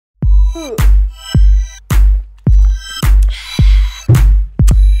Aqua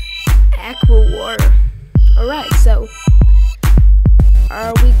water. Alright, so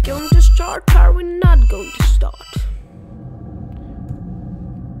are we going to start or are we not going to start?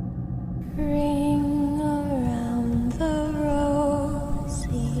 Ring around the rosy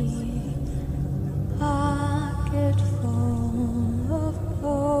pocket full of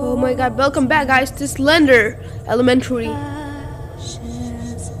Oh my god, welcome back guys to Slender Elementary.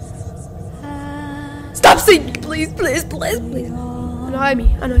 Stop singing, please, please, please, please. Annoy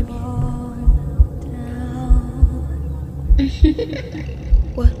me, annoy me.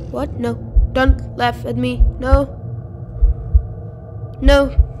 What? No, don't laugh at me. No. No,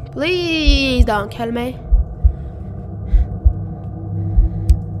 please don't kill me.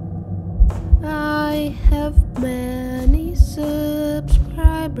 I have many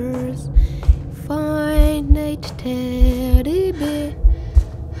subscribers. Find a teddy bear.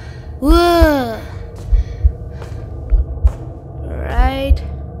 Whoa. Right.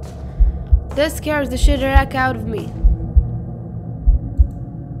 This scares the shit heck out of me.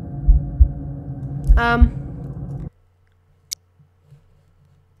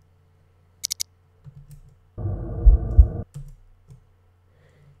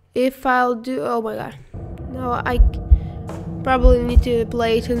 If I'll do, oh my god, no, I probably need to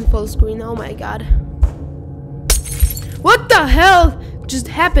play it in full screen. Oh my god, what the hell just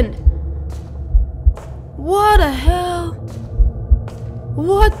happened? What the hell?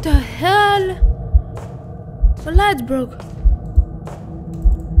 What the hell? The lights broke.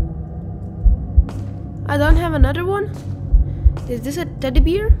 I don't have another one. Is this a teddy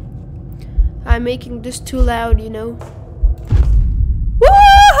bear? I'm making this too loud, you know.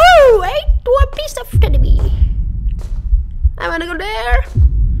 Woohoo! Ain't one piece of teddy bear. I wanna go there.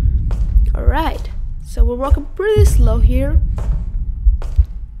 Alright, so we're walking pretty slow here.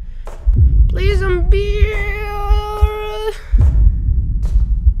 Please don't be.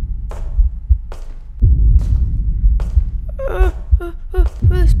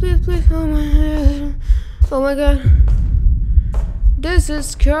 Please, please, please. Oh my god. Oh my god. This is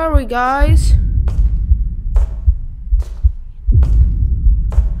scary, guys.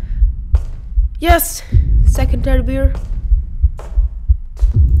 Yes! Second teddy bear.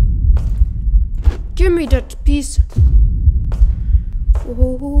 Give me that piece.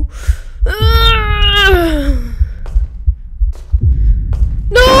 Oh.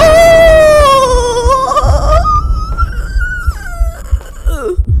 No!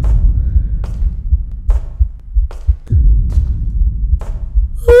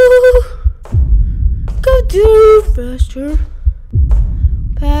 Go do faster.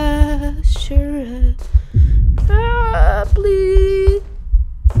 Faster. Please.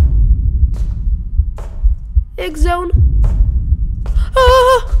 X zone.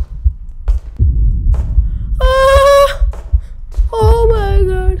 Oh my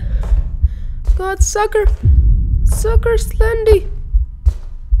god. God, sucker. Sucker Slendy.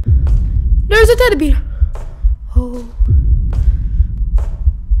 There's a teddy bear. Oh.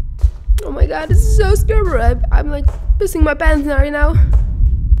 Oh my god, this is so scary. I'm like pissing my pants right now.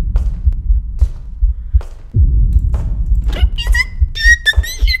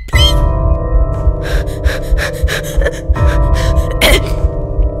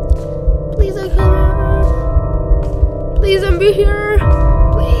 Please don't come out. Please don't be here.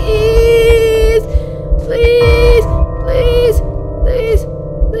 Please. Please. Please. Please.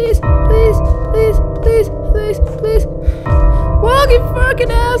 Please. Please. Please. Please. Please. Please. Walk, you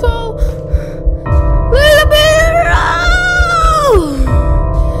fucking asshole. Please be here.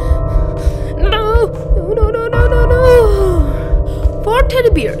 No. No. No. No. No. No. 4 teddy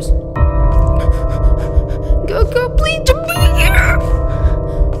bears. Go, go, please to be here.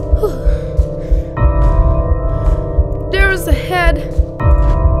 There's a head.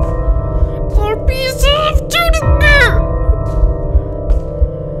 4 pieces of teddy bear.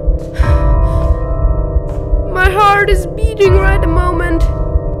 My heart is beating right at the moment.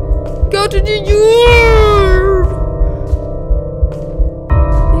 Go to the yard.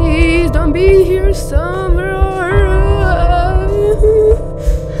 Please don't be here somewhere.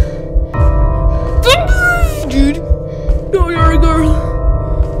 Dude, no, you're a girl.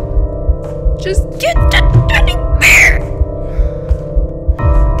 Just get that teddy bear.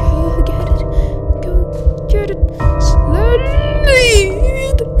 Go get it. Go get it. Slide.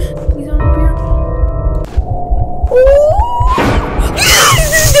 Please don't appear. Oh!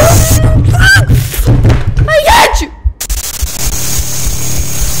 I got you.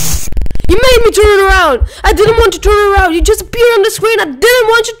 You made me turn around. I didn't want to turn around. You just appeared on the screen. I didn't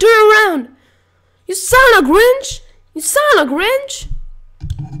want you to turn around. You sound like Grinch. You sound like Grinch.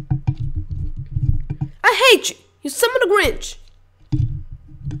 hate you! You summon the Grinch!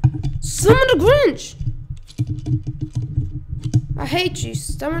 Summon the Grinch! I hate you,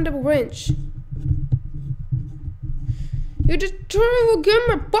 summon the Grinch. You just will get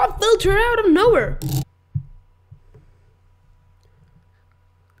my pop filter out of nowhere.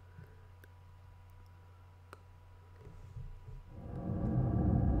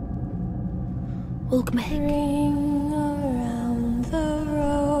 Welcome back. Ring around the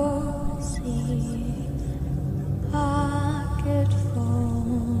rosy pocket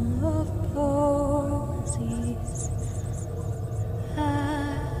full of posies.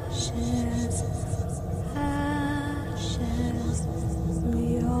 Ashes, ashes,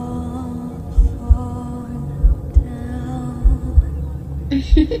 we all fall down.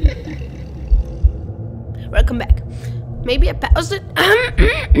 Welcome back. Maybe I paused it.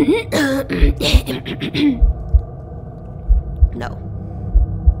 No.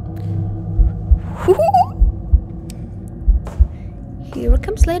 Here I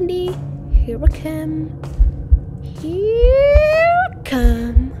come, Slendy. Here I come. Here I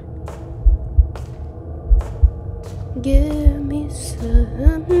come. Give me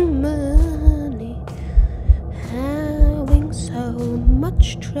some money. Having so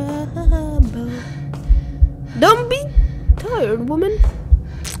much trouble. Don't be tired, woman.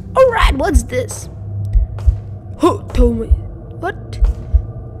 Alright, what's this? Who told me? What?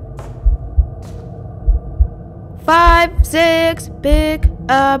 5, 6, pick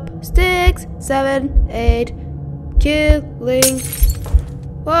up sticks, 7, 8, killing.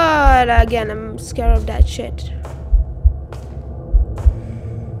 What again? I'm scared of that shit.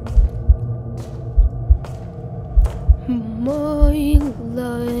 My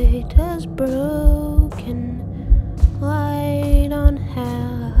light has broken. I don't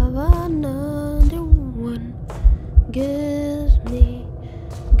have another one. Give me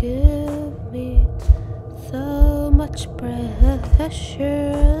so much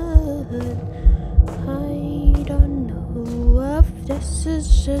pressure. I don't know if this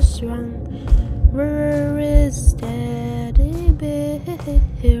is just wrong. Where is Daddy Bear?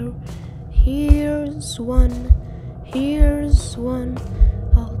 Here's one.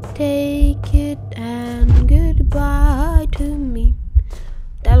 I'll take it and goodbye to me.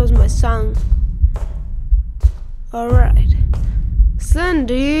 That was my song. Alright.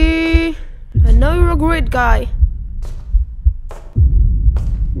 Sandy, I know you're a great guy.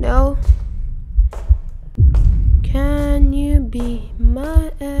 No? Can you be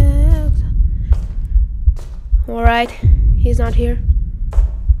my ex? Alright, he's not here.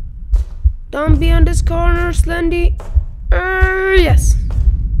 Don't be on this corner, Slendy. Yes.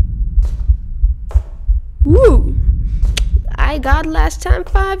 Woo! I got last time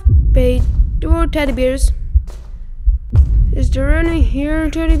 5 paid 2 teddy bears. Is there any here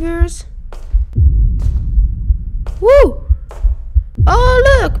teddy bears? Woo!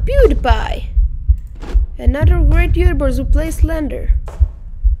 Oh look, PewDiePie! Another great YouTuber who plays Slender.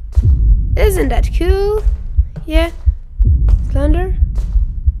 Isn't that cool? Yeah. Slender?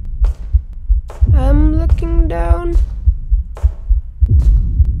 I'm looking down.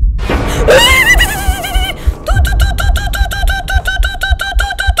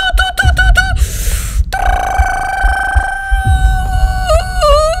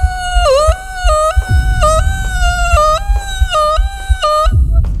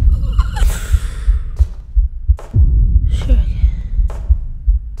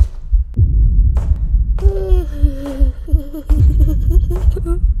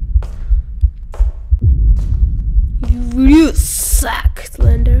 You suck,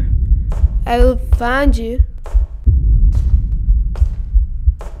 Slender. I will find you.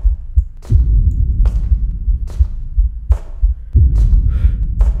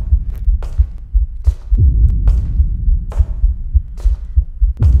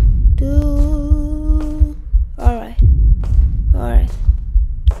 Alright.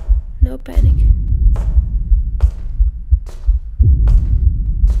 No panic.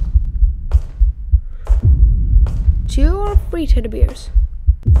 Two or 3 teddy bears?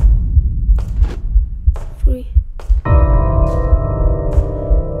 3.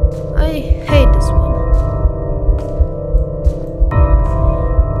 I hate this one.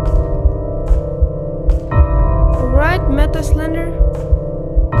 Alright, Meta Slender.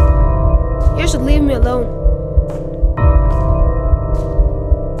 You should leave me alone.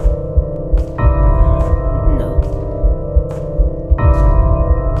 No.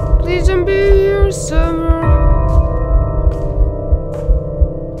 Please don't be here somewhere.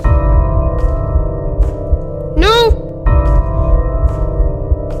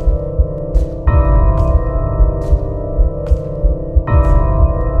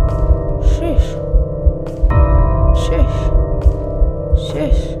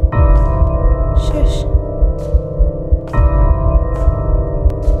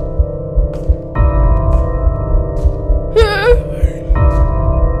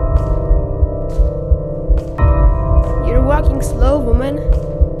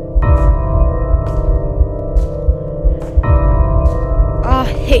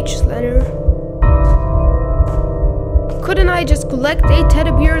 collect 8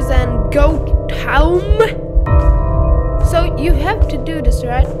 teddy bears and go home? So you have to do this,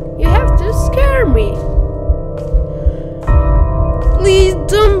 right? You have to scare me. Please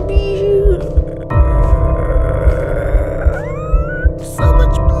don't be here. So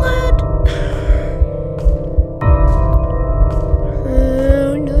much blood.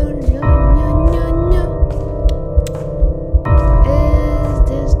 Oh, no, no, no, no, no. Is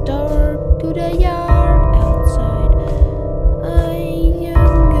this dark to the yard outside? I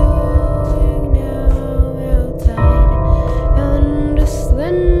am going now outside, and the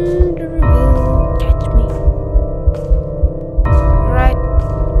Slender will catch me. Right?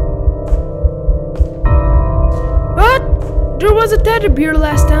 What? There was a teddy bear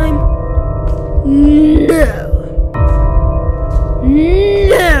last time. No.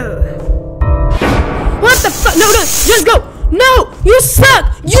 No. What the fuck? No, no, just go. No, you suck.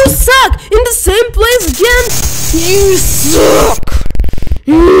 You suck. In the same place again. You suck.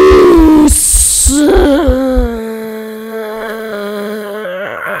 You suck.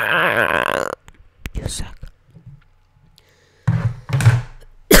 You suck.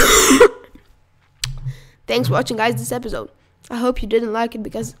 Thanks for watching, guys, this episode. I hope you didn't like it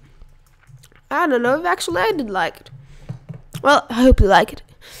because I don't know if actually I did like it. Well, I hope you like it.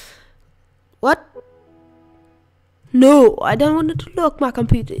 What? No, I don't want to lock my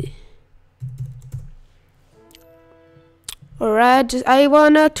computer. Alright, I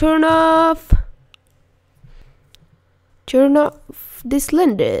wanna turn off this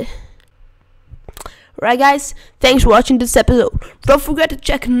Slender. Alright, guys, thanks for watching this episode. Don't forget to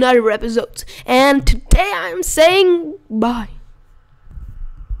check another episodes. And today I'm saying bye.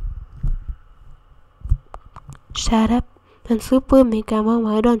 Shut up and sleep with me, come on,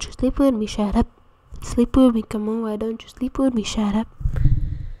 why don't you sleep with me? Shut up. Sleep with me, come on, why don't you sleep with me? Shut up.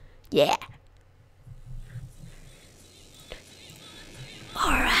 Yeah.